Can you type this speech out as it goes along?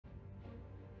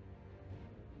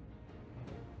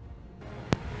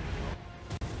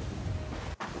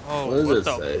Oh, what what does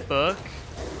the it say? fuck?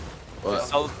 What?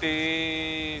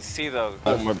 Salty sea dog.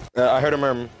 I heard a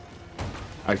murmur.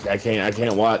 I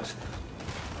can't watch.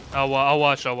 I'll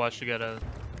watch. You gotta.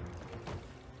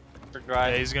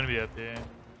 Yeah, he's gonna be up here.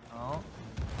 Oh.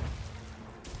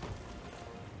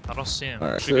 I don't see him. All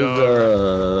right. Should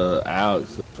go.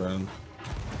 Alex, friend.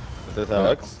 Is this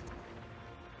Alex?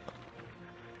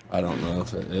 I don't know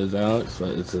if it is Alex, but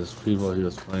it's his people he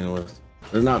was playing with.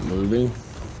 They're not moving.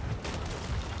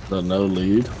 So no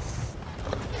lead.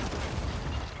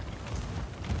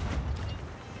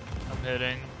 I'm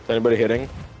hitting. Is anybody hitting?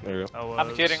 There you go. I was.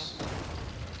 I'm kidding.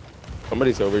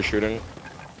 Somebody's overshooting.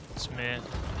 It's me.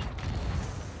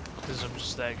 Cause I'm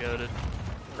just that goated.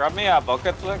 Grab me a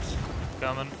bucket, Flex.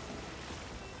 Coming.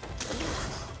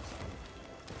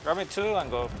 Grab me 2 and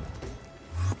go.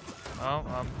 Oh,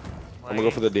 I'm gonna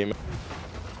go for the demon.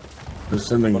 They're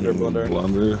sending Blunder.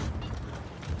 Didn't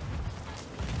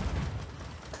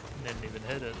even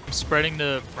hit it. I'm spreading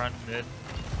the front mid.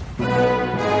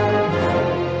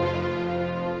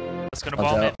 It's gonna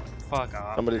ball me. Fuck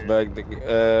off. Somebody's dude. back.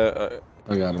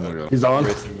 I got him. He's on.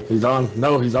 He's on.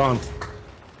 No, he's on.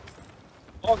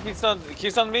 Oh, he's on me.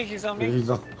 He's on me. He's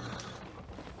on.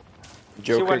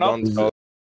 Joker went up. gone. What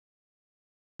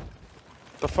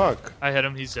the fuck? I hit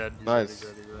him. He's dead. He's Nice.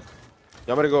 dead, he's dead.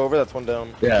 You want me to go over? That's one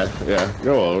down. Yeah.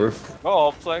 Go over. Go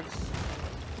up, Flex.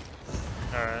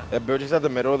 Alright. Yeah, Bill just at the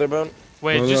middle there, bro.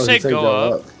 Wait, No, just he say said go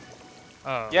up.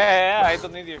 Oh. Yeah, I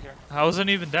don't need you here. I wasn't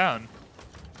even down.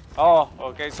 Oh,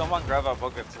 okay. Someone grab a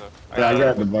bucket, too. Yeah, I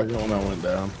got the bucket when I went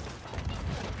down.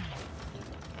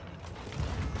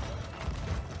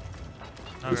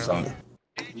 He's Okay. on.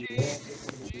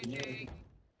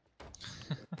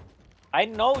 I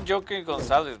know Joker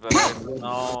Gonzalez, but I don't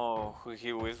know who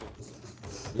he was.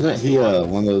 Isn't he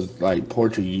one of those like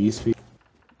Portuguese people?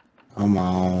 Come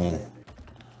on. I'm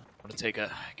gonna take a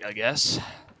guess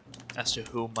as to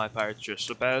whom my pirates just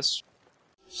surpassed.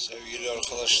 Sevgili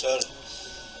arkadaşlar,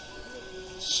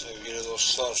 sevgili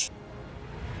dostlar.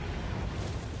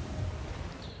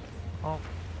 Oh.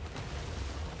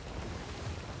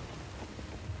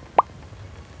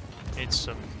 Need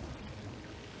some.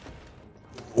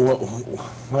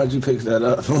 Why'd you pick that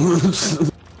up?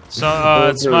 So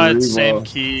it's my same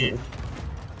key.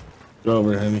 Go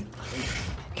over, Henny.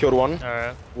 Killed one.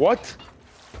 Alright. What?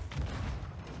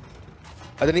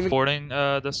 I didn't even. Boarding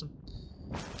this one.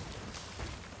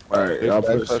 Alright, I'll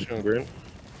push. Backsplash green.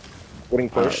 Getting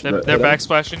pushed. They're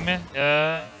backsplashing me.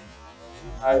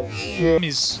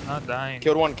 He's not dying.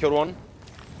 Killed one.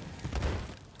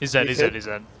 He's dead. He's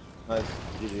dead. Nice.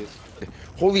 GG's.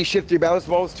 Holy shit, 3 ballast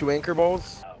balls, 2 anchor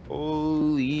balls.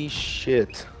 Holy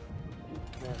shit.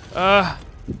 I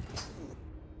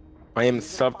am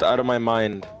sucked out of my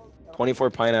mind.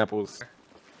 24 pineapples.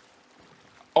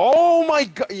 Oh my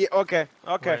god. Yeah, okay.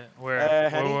 Wait, where?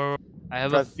 Henny? I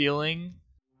have a feeling.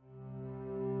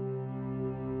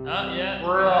 Yeah.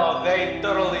 Bro, they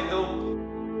totally do.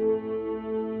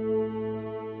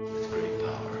 With great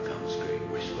power comes great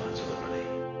responsibility.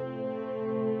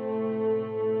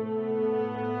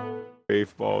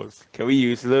 Wraith balls. Can we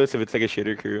use those if it's like a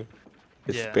shitter crew?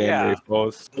 Just Yeah. spam Yeah. wraith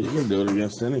balls. You can do it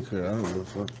against any crew. I don't give a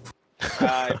fuck.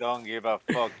 I don't give a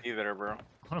fuck either, bro.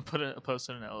 I want to post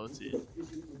it in LOT.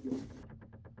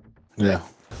 Yeah.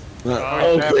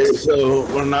 Oh, Okay, so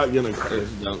we're not gonna crash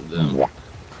dump them.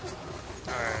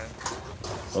 Alright.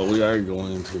 But we are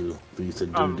going to beat the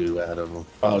doo-doo out of them.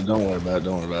 Oh, don't worry about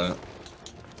it.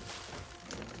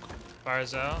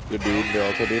 Fires out. Good dude,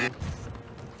 they're also dude.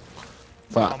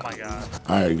 Fuck. Oh my god.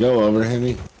 Alright, go over,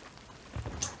 Henny.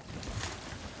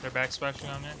 They're backsplashing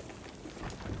on me.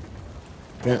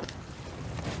 Yeah.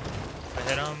 I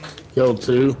hit him. Killed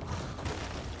 2.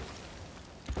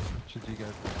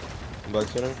 Black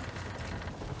center.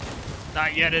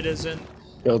 Not yet, it isn't.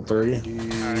 Killed 3. Alright,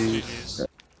 GG's.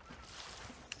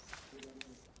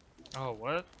 Oh,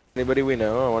 what? Anybody we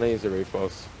know? I want to use the wraith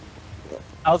balls.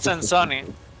 I'll send Sonny.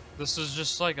 This is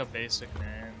just like a basic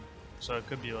name. So it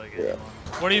could be like anyone.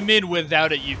 What do you mean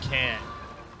without it you can't?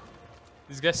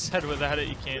 These guys said without it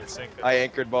you can't sink it. I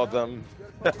anchored ball them.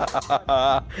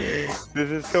 This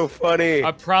is so funny.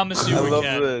 I promise you I we love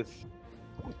can. this.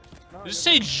 Did you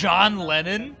say John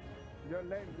Lennon?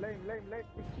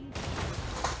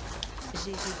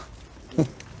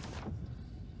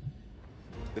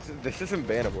 This isn't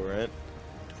bannable, right?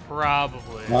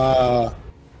 Probably.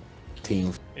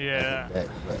 Team. Yeah.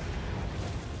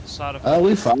 Sort of.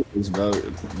 We fought this boat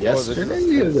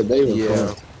yesterday or the day before.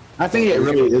 Yeah. I think it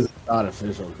really is not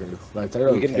official crew. Like they're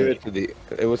We okay. can do it to the.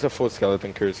 It was a full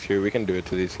skeleton curse crew. We can do it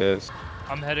to these guys.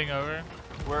 I'm heading over.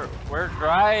 We're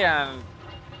dry and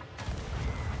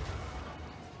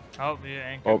Oh, yeah,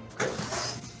 anchor. Oh.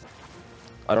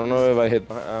 I don't know if I hit.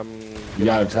 You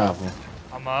gotta chop him.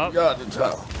 I'm up. You gotta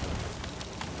chop.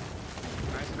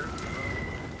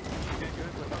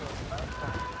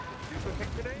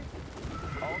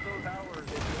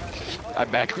 I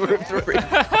backflipped for it.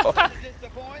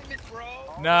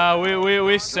 Nah,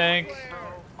 we sank.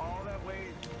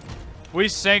 We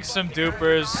sank some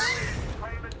dupers.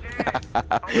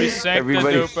 We sank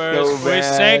Everybody's the dupers. so We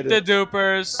sank mad. the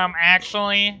dupers.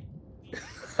 Actually.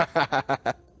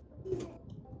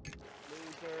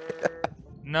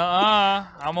 Nuh-uh,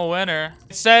 I'm a winner.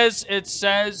 It says it's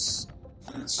I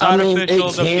mean, artificial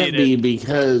it can't be defeated.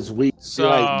 because we So,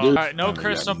 like do. alright, no I mean,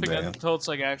 curse that's jumping bad. until it's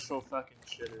like actual fucking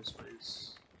shitters,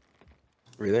 please.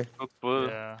 Really?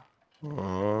 Yeah.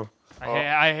 Aww.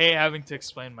 I hate having to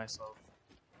explain myself.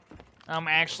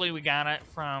 Actually, we got it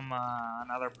from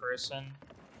another person.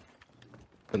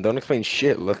 And don't explain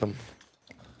shit. Let them.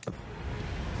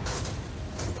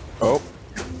 Oh.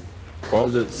 Well,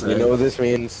 What does it say? you know what this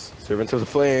means. Servants of the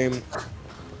flame.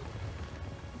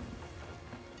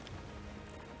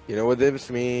 You know what this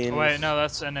means. Oh, wait, no,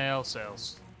 that's NAL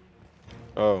sales.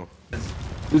 Oh.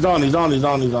 He's on.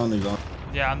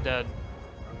 Yeah, I'm dead.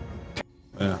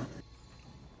 Yeah.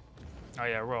 Oh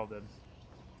yeah, we're all dead.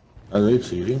 Are they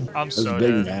cheating? I'm There's so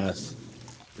Big dead. Mass.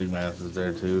 Big Mass is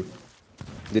there too.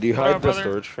 Did you What hide up, the brother?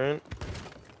 storage front?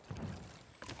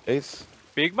 Ace?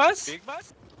 Big Bus?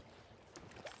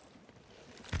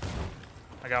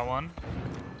 I got one.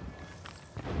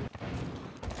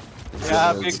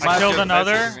 Yeah, Big Bus. I killed is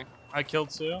another. messaging me. I killed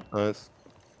two. Nice.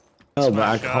 No, but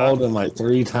I my shot. called him like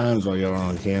 3 times while you were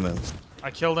on cannons.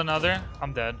 I killed another.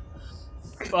 I'm dead.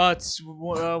 But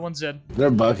one's dead. They're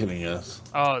bucketing us.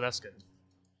 Oh, that's good.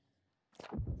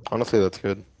 Honestly, that's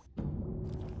good.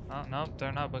 Oh no,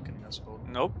 they're not bucketing us. Cool.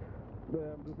 Nope.